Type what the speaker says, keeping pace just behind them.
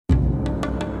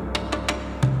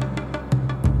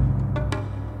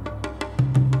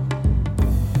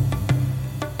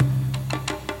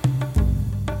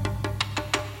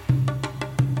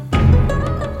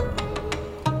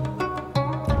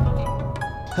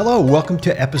Hello, welcome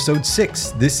to episode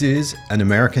 6. This is An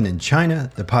American in China,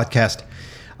 the podcast.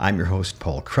 I'm your host,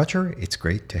 Paul Crutcher. It's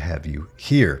great to have you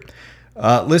here.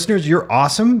 Listeners, you're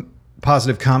awesome.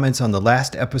 Positive comments on the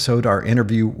last episode, our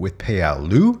interview with Peiyao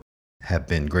Liu, have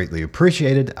been greatly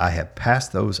appreciated. I have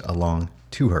passed those along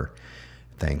to her.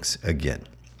 Thanks again.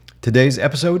 Today's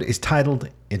episode is titled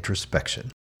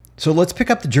Introspection. So let's pick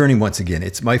up the journey once again.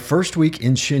 It's my first week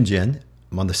in Shenzhen.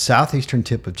 I'm on the southeastern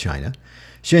tip of China.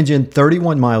 Shenzhen,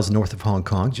 31 miles north of Hong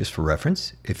Kong, just for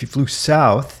reference. If you flew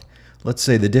south, let's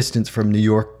say the distance from New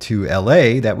York to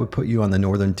LA, that would put you on the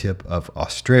northern tip of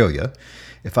Australia.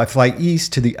 If I fly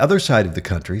east to the other side of the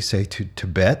country, say to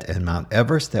Tibet and Mount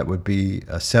Everest, that would be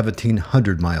a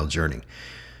 1,700-mile journey.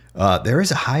 There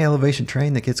is a high elevation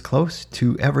train that gets close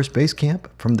to Everest Base Camp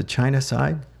from the China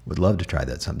side. Would love to try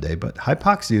that someday, but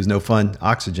hypoxia is no fun.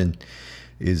 Oxygen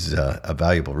is a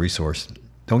valuable resource.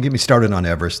 Don't get me started on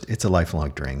Everest. It's a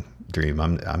lifelong dream.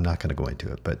 I'm not going to go into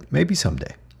it, but maybe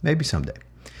someday.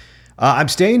 I'm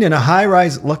staying in a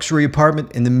high-rise luxury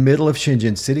apartment in the middle of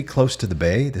Shenzhen City, close to the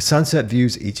bay. The sunset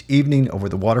views each evening over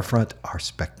the waterfront are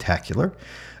spectacular.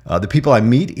 The people I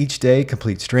meet each day,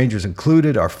 complete strangers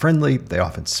included, are friendly. They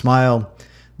often smile.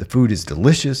 The food is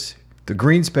delicious. The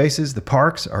green spaces, the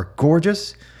parks are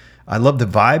gorgeous. I love the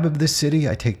vibe of this city.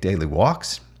 I take daily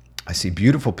walks. I see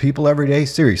beautiful people every day.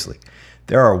 Seriously,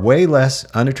 there are way less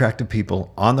unattractive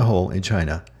people on the whole in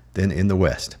China than in the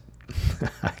West.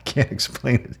 I can't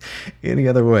explain it any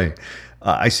other way.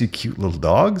 I see cute little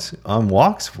dogs on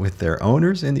walks with their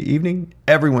owners in the evening.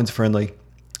 Everyone's friendly.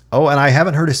 Oh, and I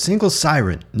haven't heard a single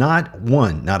siren, not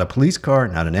one, not a police car,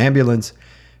 not an ambulance,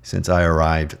 since I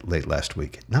arrived late last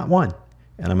week. Not one.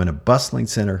 And I'm in a bustling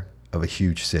center of a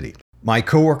huge city. My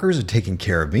coworkers are taking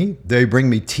care of me. They bring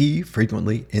me tea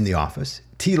frequently in the office.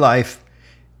 Tea life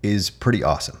is pretty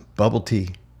awesome. Bubble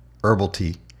tea, herbal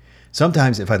tea.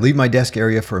 Sometimes if I leave my desk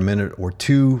area for a minute or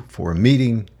two for a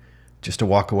meeting, just to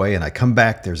walk away, and I come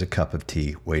back, there's a cup of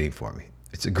tea waiting for me.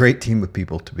 It's a great team of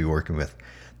people to be working with.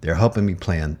 They're helping me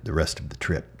plan the rest of the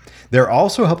trip. They're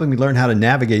also helping me learn how to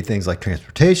navigate things like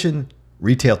transportation,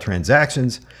 retail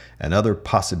transactions, and other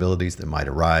possibilities that might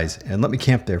arise. And let me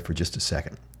camp there for just a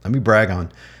second. Let me brag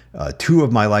on two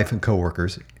of my Lifen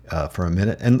coworkers for a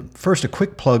minute. And first, a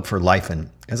quick plug for Lifen,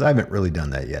 as I haven't really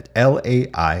done that yet. L-A-I-F-E-N.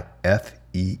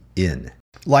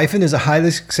 Lifen is a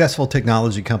highly successful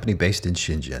technology company based in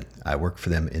Shenzhen. I work for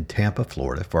them in Tampa,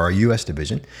 Florida, for our U.S.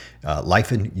 division,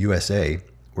 Lifen USA.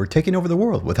 We're taking over the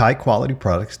world with high-quality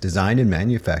products designed and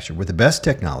manufactured with the best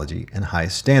technology and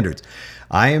highest standards.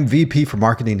 I am VP for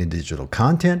Marketing and Digital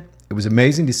Content. It was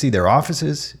amazing to see their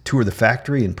offices, tour the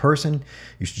factory in person.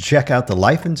 You should check out the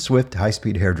Lifen Swift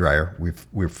high-speed hairdryer.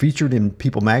 We're featured in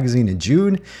People magazine in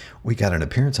June. We got an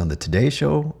appearance on the Today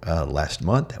Show last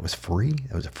month. That was free.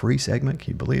 That was a free segment.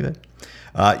 Can you believe it?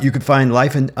 You can find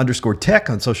Lifen_tech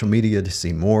on social media to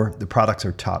see more. The products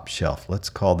are top shelf. Let's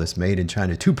call this Made in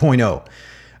China 2.0.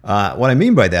 What I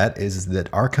mean by that is that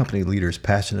our company leader is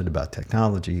passionate about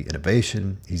technology,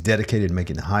 innovation. He's dedicated to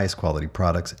making the highest quality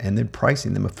products and then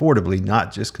pricing them affordably,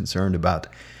 not just concerned about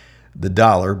the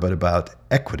dollar, but about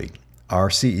equity. Our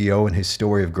CEO and his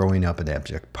story of growing up in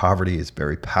abject poverty is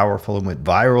very powerful and went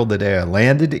viral the day I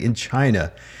landed in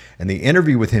China. And the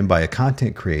interview with him by a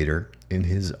content creator in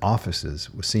his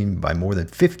offices was seen by more than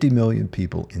 50 million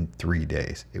people in 3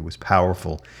 days. It was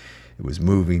powerful. It was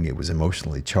moving, it was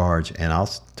emotionally charged, and I'll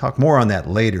talk more on that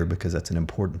later because that's an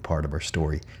important part of our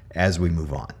story as we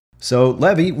move on. So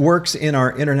Levi works in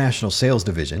our international sales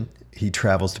division. He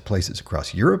travels to places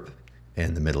across Europe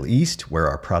and the Middle East where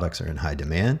our products are in high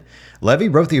demand. Levi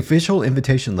wrote the official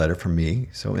invitation letter for me,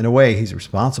 so in a way he's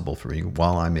responsible for me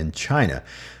while I'm in China.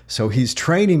 So he's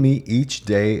training me each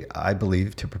day, I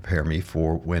believe, to prepare me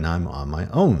for when I'm on my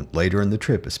own later in the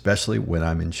trip, especially when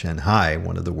I'm in Shanghai,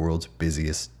 one of the world's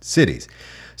busiest cities.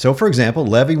 So for example,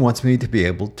 Levi wants me to be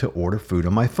able to order food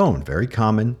on my phone. Very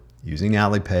common using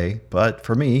Alipay, but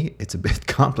for me, it's a bit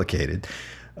complicated.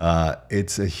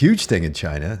 It's a huge thing in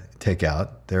China, takeout.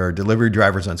 There are delivery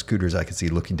drivers on scooters I can see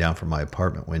looking down from my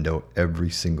apartment window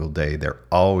every single day. They're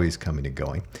always coming and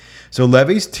going. So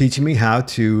Levi's teaching me how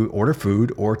to order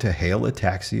food or to hail a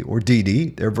taxi or Didi,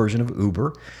 their version of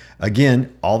Uber.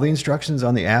 Again, all the instructions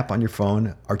on the app on your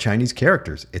phone are Chinese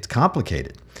characters. It's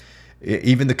complicated.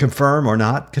 Even the confirm or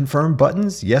not confirm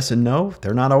buttons, yes and no,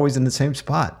 they're not always in the same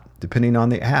spot, depending on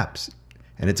the apps.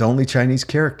 And it's only Chinese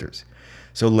characters.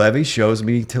 So Levi shows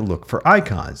me to look for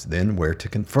icons, then where to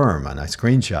confirm. And I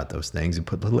screenshot those things and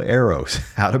put little arrows,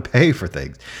 how to pay for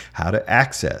things, how to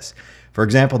access. For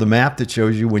example, the map that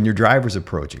shows you when your driver's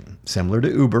approaching. Similar to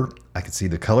Uber, I can see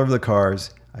the color of the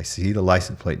cars. I see the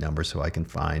license plate number so I can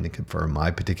find and confirm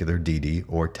my particular DD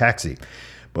or taxi.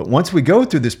 But once we go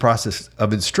through this process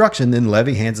of instruction, then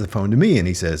Levy hands the phone to me and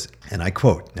he says, and I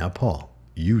quote, "Now, Paul,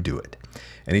 you do it."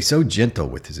 And he's so gentle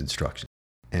with his instructions.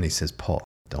 And he says, "Paul,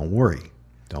 don't worry.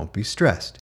 Don't be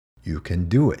stressed. You can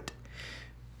do it."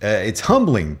 It's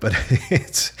humbling, but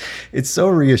it's so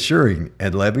reassuring.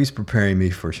 And Levy's preparing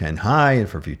me for Shanghai and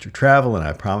for future travel, and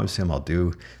I promise him I'll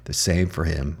do the same for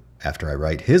him after I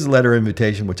write his letter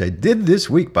invitation, which I did this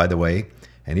week, by the way.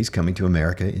 And he's coming to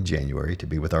America in January to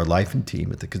be with our Life and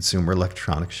team at the Consumer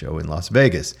Electronics Show in Las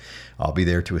Vegas. I'll be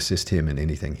there to assist him in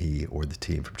anything he or the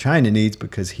team from China needs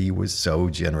because he was so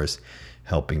generous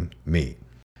helping me.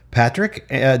 Patrick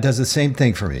does the same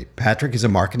thing for me. Patrick is a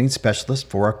marketing specialist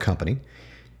for our company.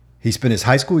 He spent his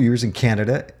high school years in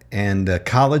Canada and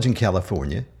college in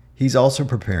California. He's also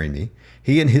preparing me.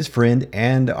 He and his friend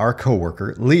and our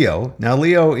coworker, Leo. Now,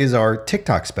 Leo is our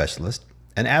TikTok specialist,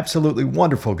 an absolutely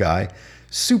wonderful guy,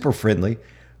 super friendly.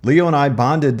 Leo and I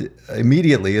bonded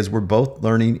immediately as we're both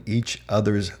learning each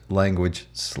other's language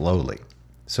slowly.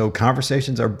 So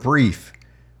conversations are brief,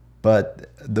 but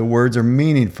the words are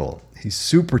meaningful. He's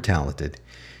super talented.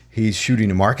 He's shooting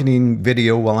a marketing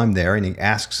video while I'm there, and he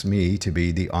asks me to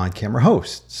be the on-camera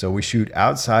host. So we shoot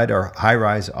outside our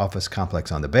high-rise office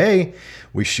complex on the bay.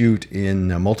 We shoot in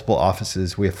multiple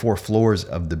offices. We have 4 floors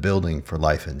of the building for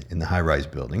Life in the high-rise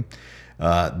building.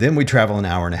 Then we travel an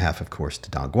hour and a half, of course, to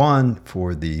Dongguan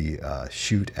for the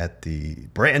shoot at the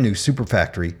brand new super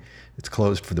factory. It's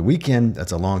closed for the weekend.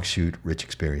 That's a long shoot, rich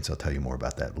experience. I'll tell you more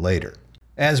about that later.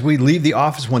 As we leave the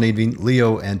office one evening,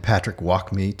 Leo and Patrick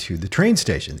walk me to the train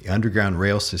station. The underground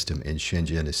rail system in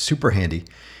Shenzhen is super handy,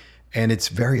 and it's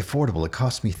very affordable. It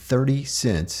cost me 30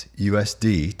 cents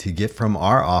USD to get from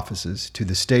our offices to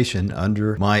the station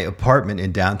under my apartment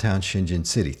in downtown Shenzhen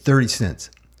City. 30 cents.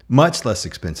 Much less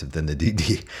expensive than the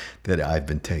DD that I've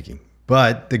been taking.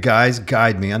 But the guys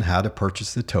guide me on how to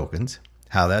purchase the tokens,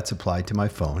 how that's applied to my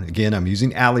phone. Again, I'm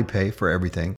using Alipay for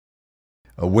everything.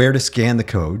 Where to scan the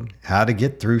code, how to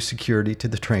get through security to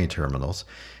the train terminals,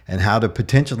 and how to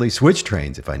potentially switch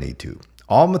trains if I need to.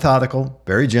 All methodical,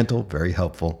 very gentle, very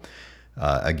helpful.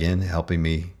 Again, helping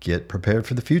me get prepared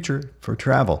for the future, for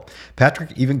travel.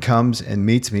 Patrick even comes and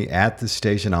meets me at the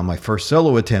station on my first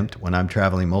solo attempt when I'm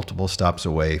traveling multiple stops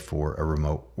away for a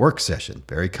remote work session.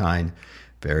 Very kind,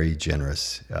 very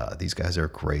generous. These guys are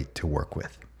great to work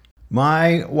with.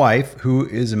 My wife, who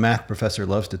is a math professor,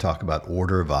 loves to talk about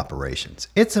order of operations.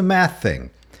 It's a math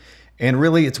thing. And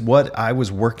really, it's what I was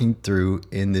working through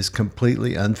in this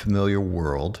completely unfamiliar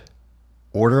world.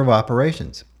 Order of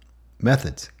operations,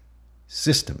 methods,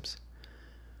 systems,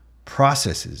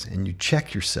 processes, and you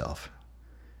check yourself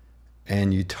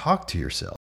and you talk to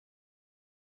yourself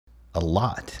a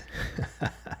lot.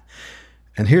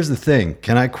 And here's the thing.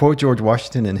 Can I quote George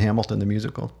Washington in Hamilton the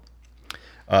musical?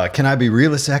 Can I be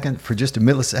real a second for just a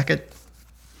millisecond?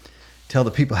 Tell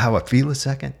the people how I feel a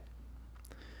second?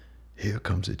 Here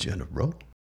comes a general.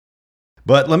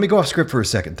 But let me go off script for a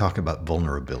second, talk about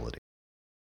vulnerability.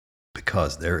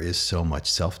 Because there is so much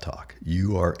self-talk.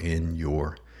 You are in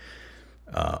your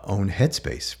own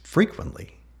headspace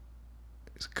frequently.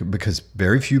 Because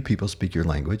very few people speak your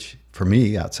language. For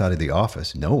me, outside of the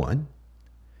office, no one.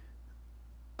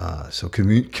 So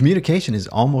communication is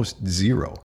almost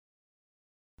zero.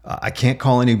 I can't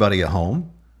call anybody at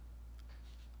home.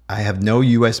 I have no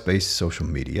US-based social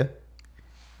media.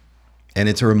 And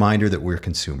it's a reminder that we're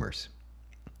consumers.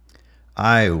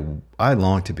 I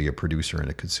long to be a producer in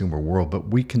a consumer world, but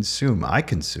we consume. I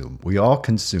consume. We all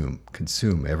consume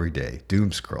every day.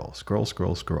 Doom scroll.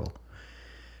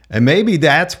 And maybe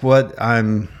that's what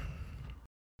I'm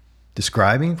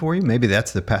describing for you. Maybe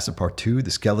that's the passepartout,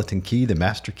 the skeleton key, the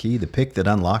master key, the pick that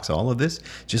unlocks all of this.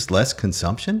 Just less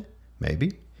consumption,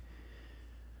 maybe.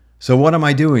 So what am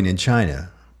I doing in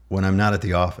China when I'm not at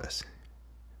the office?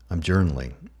 I'm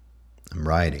journaling. I'm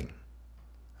writing.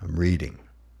 I'm reading.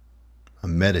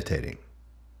 I'm meditating.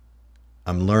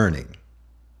 I'm learning.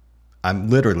 I'm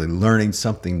literally learning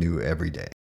something new every day.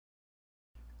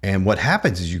 And what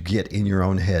happens is you get in your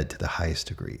own head to the highest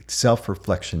degree.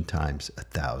 Self-reflection times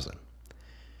 1,000.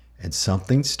 And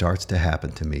something starts to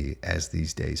happen to me as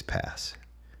these days pass.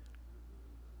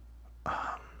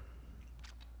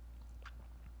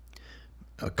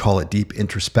 Call it deep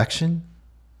introspection.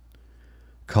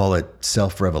 Call it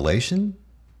self-revelation.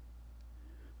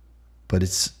 But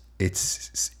it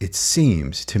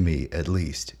seems to me, at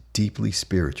least, deeply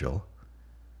spiritual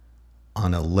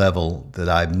on a level that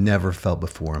I've never felt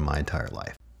before in my entire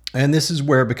life. And this is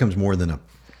where it becomes more than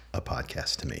a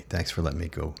podcast to me. Thanks for letting me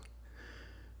go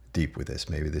deep with this.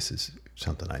 Maybe this is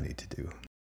something I need to do.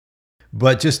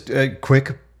 But just a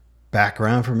quick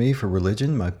background for me for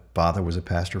religion. My father was a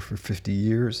pastor for 50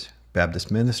 years,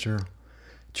 Baptist minister,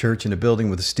 church in a building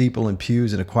with a steeple and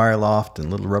pews and a choir loft and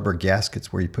little rubber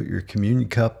gaskets where you put your communion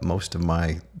cup. Most of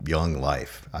my young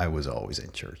life, I was always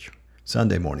in church.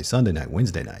 Sunday morning, Sunday night,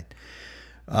 Wednesday night.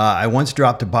 I once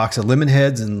dropped a box of lemon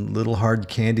heads and little hard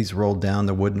candies rolled down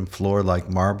the wooden floor like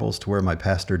marbles to where my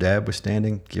pastor dad was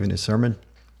standing giving his sermon.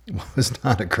 It was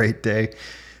not a great day.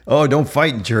 Oh, don't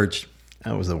fight in church.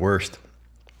 That was the worst.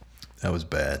 That was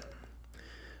bad.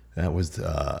 That was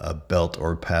a belt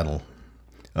or paddle.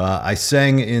 I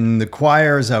sang in the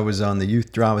choirs. I was on the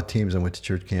youth drama teams. I went to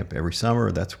church camp every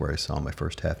summer. That's where I saw my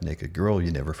first half-naked girl.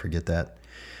 You never forget that.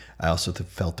 I also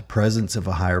felt the presence of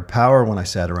a higher power when I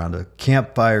sat around a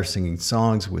campfire singing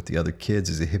songs with the other kids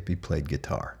as a hippie played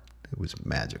guitar. It was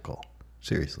magical.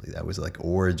 Seriously, that was like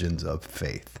origins of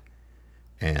faith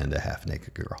and a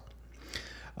half-naked girl.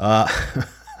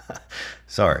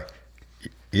 Sorry.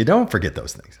 You don't forget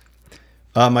those things.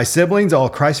 My siblings, all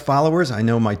Christ followers. I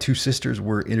know my two sisters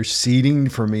were interceding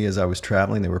for me as I was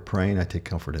traveling. They were praying. I take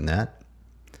comfort in that.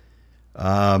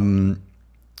 I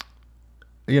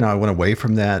went away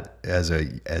from that as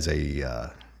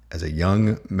a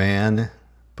young man,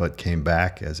 but came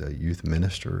back as a youth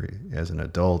minister. As an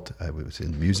adult, I was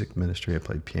in music ministry. I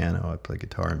played piano. I played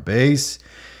guitar and bass,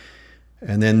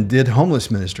 and then did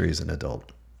homeless ministry as an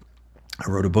adult. I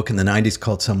wrote a book in the 90s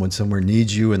called Someone Somewhere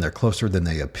Needs You, and They're Closer Than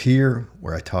They Appear,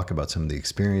 where I talk about some of the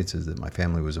experiences that my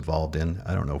family was involved in.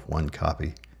 I don't know if one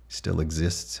copy still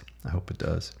exists. I hope it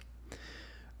does.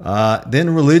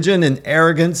 Then religion and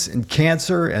arrogance and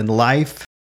cancer and life,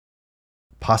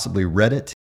 possibly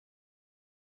Reddit,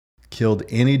 killed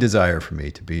any desire for me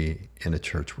to be in a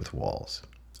church with walls,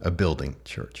 a building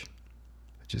church.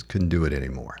 I just couldn't do it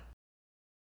anymore.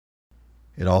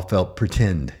 It all felt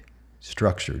pretend,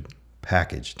 structured,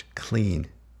 packaged, clean,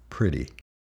 pretty,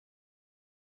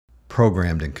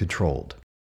 programmed and controlled.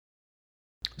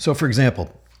 So, for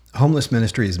example, homeless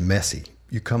ministry is messy.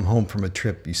 You come home from a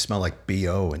trip, you smell like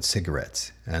BO and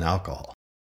cigarettes and alcohol.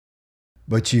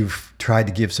 But you've tried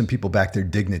to give some people back their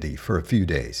dignity for a few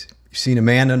days. You've seen a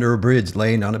man under a bridge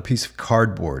laying on a piece of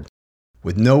cardboard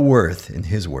with no worth, in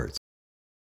his words.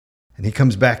 And he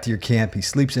comes back to your camp, he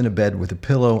sleeps in a bed with a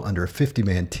pillow under a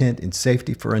 50-man tent in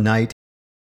safety for a night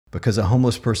because a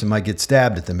homeless person might get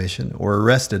stabbed at the mission or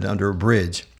arrested under a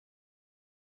bridge.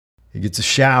 He gets a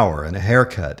shower and a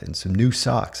haircut and some new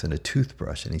socks and a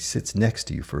toothbrush, and he sits next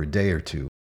to you for a day or two.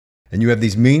 And you have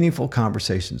these meaningful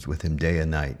conversations with him day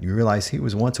and night. You realize he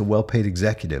was once a well-paid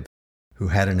executive who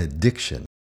had an addiction,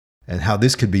 and how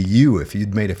this could be you if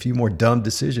you'd made a few more dumb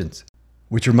decisions.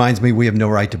 Which reminds me, we have no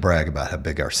right to brag about how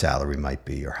big our salary might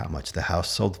be, or how much the house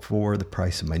sold for, the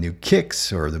price of my new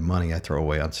kicks, or the money I throw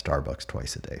away on Starbucks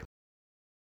twice a day.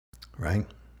 Right?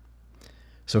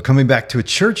 So coming back to a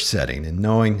church setting and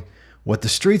knowing what the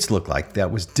streets look like,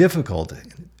 that was difficult.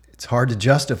 It's hard to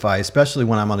justify, especially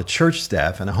when I'm on a church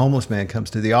staff and a homeless man comes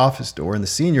to the office door and the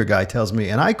senior guy tells me,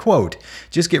 and I quote,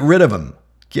 "Just get rid of him.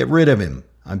 Get rid of him.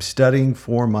 I'm studying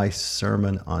for my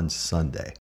sermon on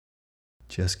Sunday.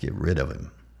 Just get rid of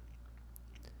him."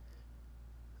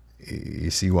 You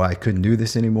see why I couldn't do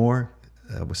this anymore?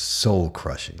 That was soul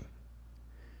crushing.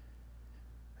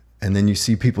 And then you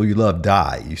see people you love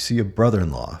die. You see a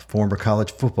brother-in-law, former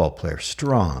college football player,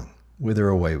 strong, wither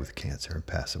away with cancer and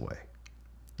pass away.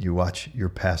 You watch your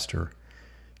pastor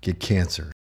get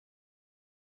cancer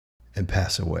and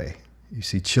pass away. You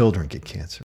see children get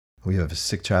cancer. We have a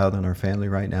sick child in our family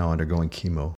right now undergoing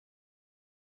chemo.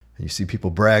 And you see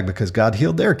people brag because God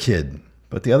healed their kid,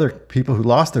 but the other people who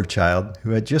lost their child,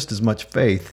 who had just as much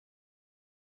faith,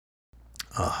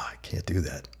 I can't do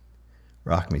that.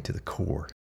 Rock me to the core.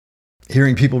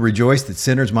 Hearing people rejoice that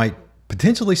sinners might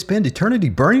potentially spend eternity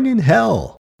burning in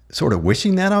hell. Sort of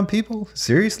wishing that on people?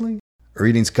 Seriously?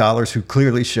 Reading scholars who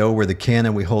clearly show where the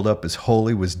canon we hold up as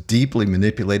holy was deeply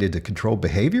manipulated to control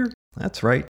behavior? That's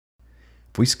right.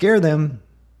 If we scare them,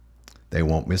 they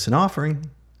won't miss an offering.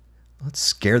 Let's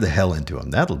scare the hell into them.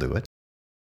 That'll do it.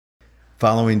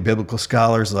 Following biblical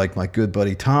scholars like my good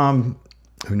buddy Tom,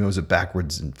 who knows it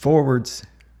backwards and forwards.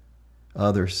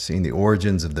 Others seeing the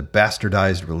origins of the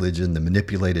bastardized religion, the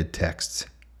manipulated texts.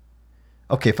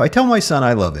 Okay, if I tell my son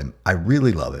I love him, I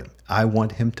really love him. I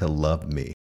want him to love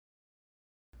me.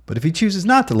 But if he chooses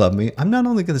not to love me, I'm not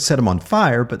only going to set him on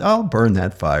fire, but I'll burn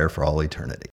that fire for all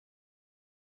eternity.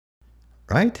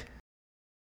 Right?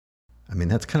 I mean,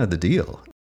 that's kind of the deal.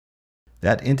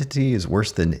 That entity is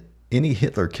worse than any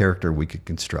Hitler character we could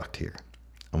construct here.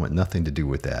 I want nothing to do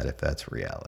with that if that's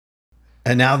reality.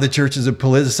 And now the church is a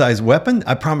politicized weapon?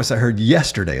 I promise I heard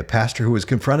yesterday a pastor who was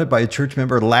confronted by a church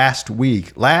member last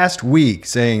week,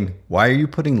 saying, "Why are you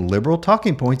putting liberal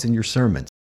talking points in your sermons?"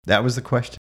 That was the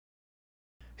question.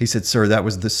 He said, "Sir, that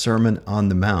was the Sermon on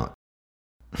the Mount."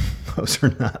 Those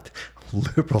are not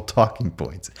liberal talking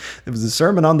points. It was the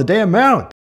Sermon on the damn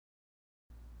Mount.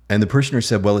 And the parishioner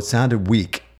said, "Well, it sounded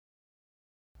weak."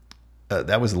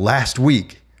 That was last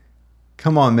week.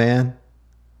 Come on, man.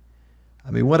 I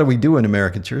mean, what are we doing,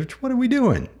 American church? What are we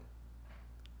doing?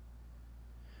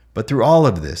 But through all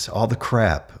of this, all the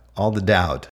crap, all the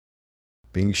doubt,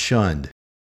 being shunned,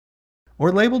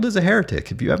 or labeled as a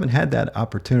heretic, if you haven't had that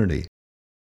opportunity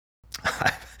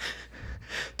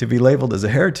to be labeled as a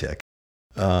heretic,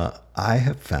 I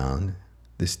have found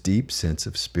this deep sense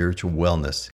of spiritual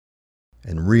wellness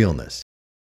and realness,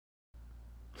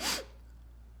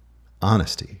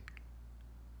 honesty.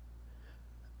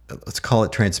 Let's call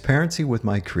it transparency with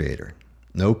my Creator.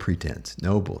 No pretense,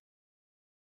 no bull.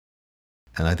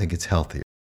 And I think it's healthier.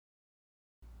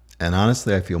 And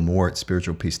honestly, I feel more at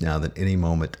spiritual peace now than any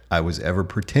moment I was ever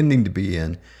pretending to be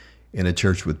in a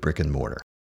church with brick and mortar.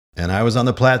 And I was on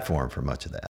the platform for much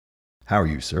of that. How are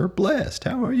you, sir? Blessed.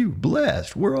 How are you?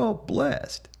 Blessed. We're all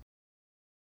blessed.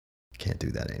 Can't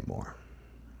do that anymore.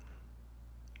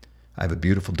 I have a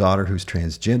beautiful daughter who's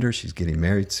transgender. She's getting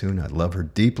married soon. I love her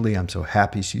deeply. I'm so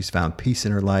happy she's found peace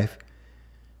in her life.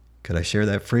 Could I share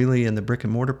that freely in the brick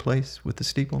and mortar place with the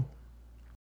steeple?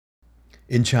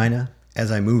 In China,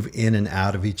 as I move in and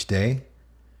out of each day,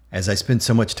 as I spend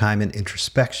so much time in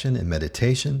introspection and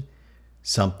meditation,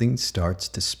 something starts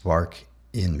to spark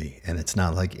in me. And it's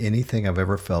not like anything I've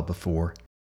ever felt before.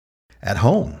 At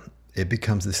home, it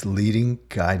becomes this leading,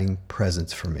 guiding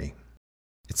presence for me.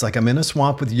 It's like I'm in a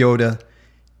swamp with Yoda,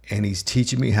 and he's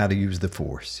teaching me how to use the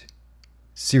Force.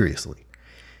 Seriously.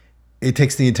 It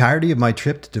takes the entirety of my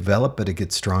trip to develop, but it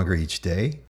gets stronger each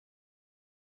day.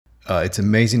 It's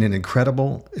amazing and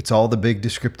incredible. It's all the big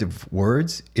descriptive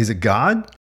words. Is it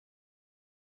God?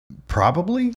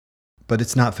 Probably, but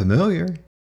it's not familiar.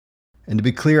 And to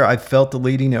be clear, I've felt the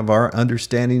leading of our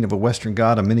understanding of a Western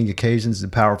God on many occasions in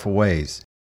powerful ways.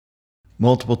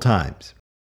 Multiple times.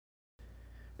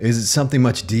 Is it something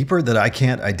much deeper that I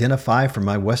can't identify from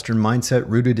my Western mindset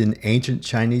rooted in ancient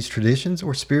Chinese traditions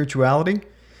or spirituality?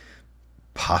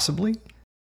 Possibly.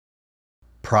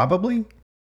 Probably.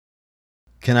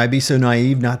 Can I be so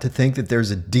naive not to think that there's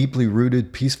a deeply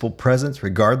rooted, peaceful presence,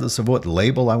 regardless of what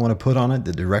label I want to put on it,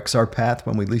 that directs our path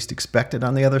when we least expect it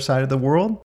on the other side of the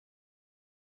world?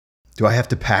 Do I have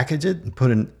to package it and put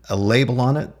a label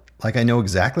on it like I know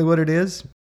exactly what it is?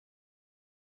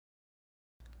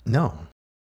 No.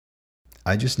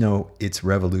 I just know it's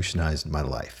revolutionized my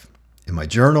life. In my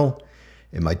journal,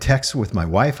 in my texts with my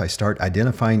wife, I start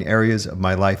identifying areas of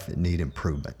my life that need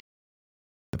improvement.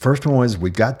 The first one was,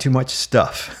 we've got too much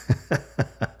stuff.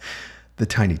 The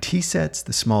tiny tea sets,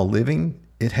 the small living,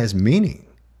 it has meaning.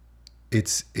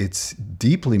 It's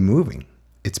deeply moving.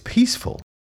 It's peaceful.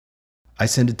 I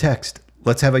send a text,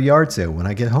 let's have a yard sale when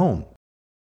I get home.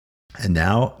 And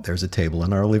now there's a table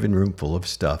in our living room full of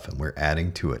stuff, and we're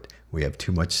adding to it. We have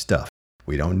too much stuff.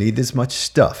 We don't need this much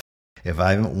stuff. If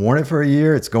I haven't worn it for a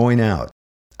year, it's going out.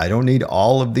 I don't need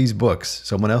all of these books.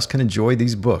 Someone else can enjoy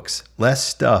these books. Less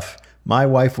stuff. My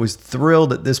wife was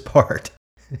thrilled at this part.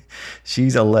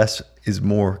 She's a less is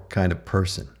more kind of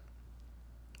person.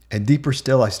 And deeper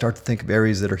still, I start to think of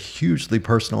areas that are hugely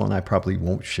personal, and I probably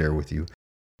won't share with you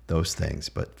those things,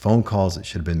 but phone calls that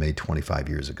should have been made 25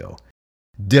 years ago.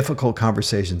 Difficult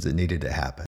conversations that needed to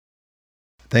happen.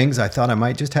 Things I thought I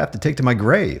might just have to take to my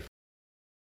grave.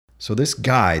 So this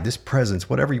guide, this presence,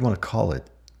 whatever you want to call it,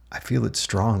 I feel it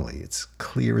strongly. It's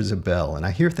clear as a bell. And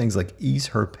I hear things like ease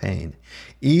her pain.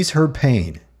 Ease her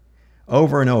pain.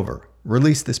 Over and over.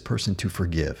 Release this person to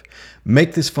forgive.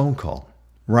 Make this phone call.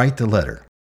 Write the letter.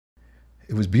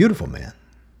 It was beautiful, man.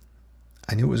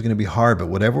 I knew it was going to be hard, but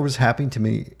whatever was happening to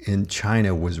me in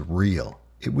China was real.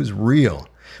 It was real.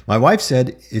 My wife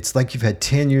said, it's like you've had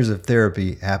 10 years of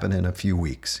therapy happen in a few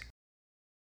weeks.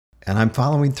 And I'm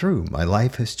following through. My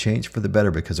life has changed for the better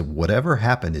because of whatever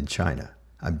happened in China.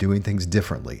 I'm doing things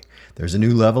differently. There's a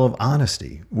new level of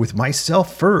honesty with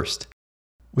myself first.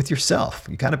 With yourself.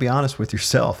 You got to be honest with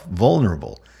yourself.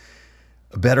 Vulnerable.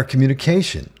 A better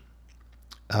communication.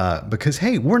 Because,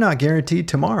 hey, we're not guaranteed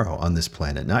tomorrow on this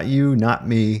planet. Not you, not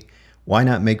me. Why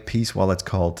not make peace while it's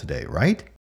called today, right?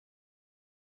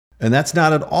 And that's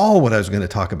not at all what I was going to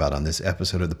talk about on this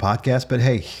episode of the podcast. But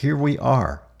hey, here we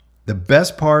are. The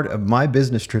best part of my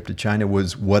business trip to China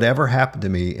was whatever happened to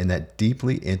me in that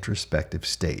deeply introspective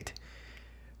state.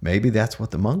 Maybe that's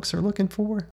what the monks are looking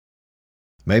for.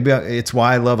 Maybe it's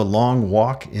why I love a long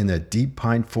walk in a deep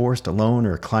pine forest alone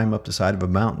or climb up the side of a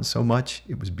mountain so much.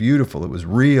 It was beautiful. It was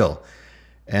real.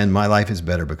 And my life is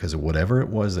better because of whatever it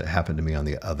was that happened to me on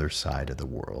the other side of the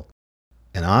world.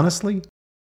 And honestly,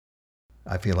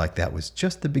 I feel like that was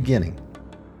just the beginning.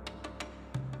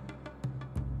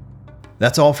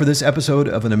 That's all for this episode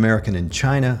of An American in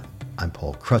China. I'm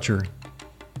Paul Crutcher.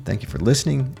 Thank you for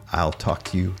listening. I'll talk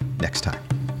to you next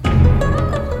time.